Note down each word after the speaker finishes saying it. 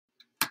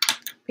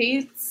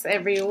Peace,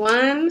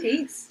 everyone.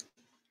 Peace.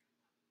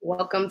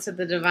 Welcome to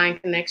the Divine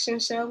Connection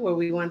Show, where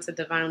we want to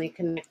divinely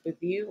connect with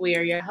you. We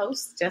are your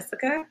hosts,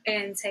 Jessica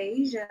and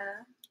Tasia.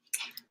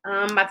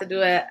 I'm about to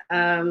do a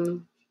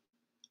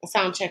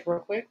sound check real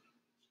quick.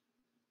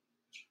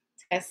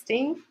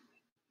 Testing.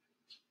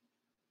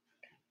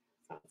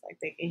 Sounds like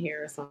they can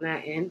hear us on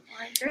that end.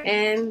 Right,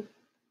 and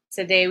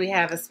today we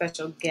have a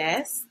special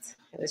guest,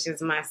 which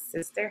is my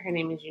sister. Her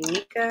name is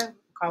Eunika.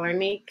 Call her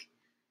Neek.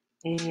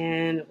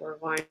 And we're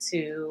going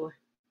to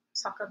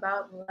talk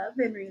about love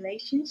and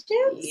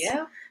relationships.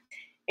 Yeah.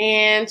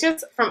 And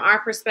just from our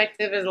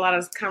perspective, there's a lot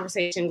of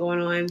conversation going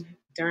on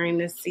during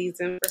this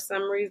season for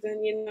some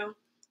reason,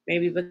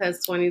 maybe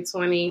because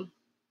 2020,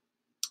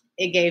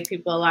 it gave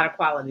people a lot of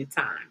quality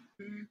time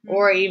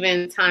or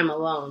even time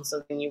alone.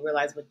 So then you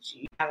realize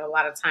you have a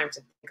lot of time to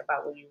think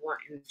about what you want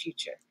in the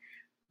future.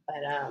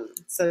 But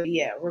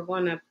we're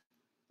going to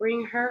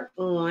bring her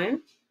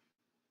on.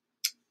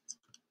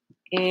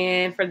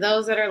 And for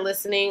those that are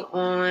listening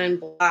on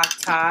Blog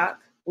Talk,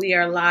 we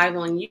are live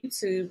on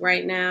YouTube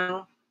right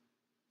now.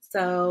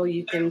 So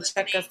you can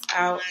check us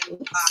out.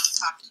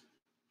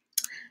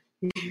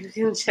 You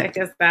can check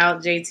us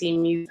out,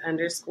 JTMuse_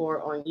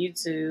 on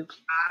YouTube.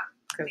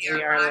 Because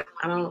we are,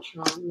 I don't know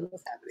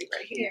what's happening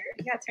right here.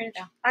 You got to turn it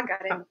down. I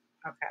got it. Oh,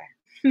 okay.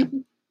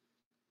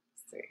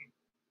 Let's see.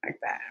 Like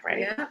that,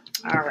 right? Yeah.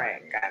 All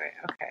right. Got it.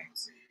 Okay.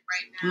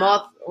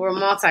 We're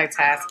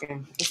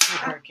multitasking. It's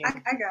not working.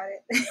 I got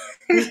it.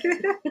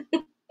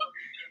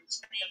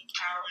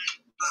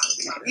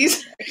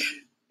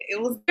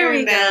 It was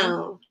going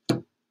down.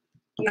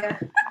 Yeah.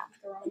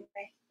 The wrong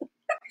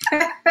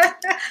way.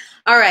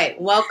 All right.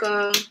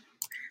 Welcome,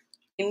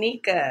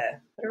 Eunika.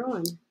 Put her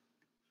on.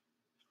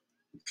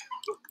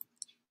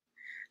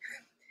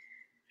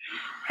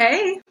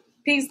 Hey.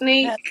 Peace,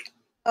 Neek.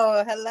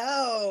 Oh,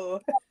 hello.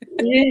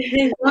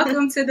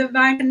 Welcome to the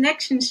Divine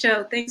Connection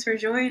Show. Thanks for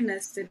joining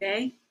us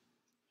today.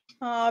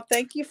 Oh,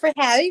 thank you for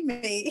having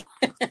me.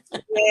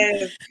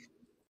 Yes.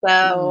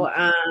 So,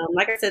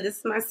 like I said, this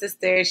is my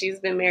sister. She's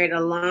been married a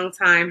long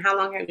time. How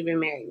long have you been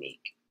married, Neek?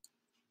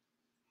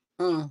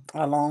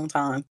 A long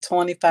time.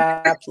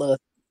 25 plus.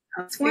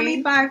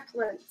 25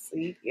 plus.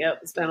 See? Yep,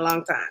 it's been a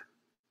long time.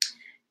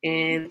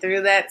 And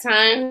through that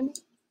time,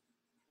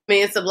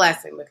 it's a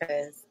blessing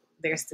because there's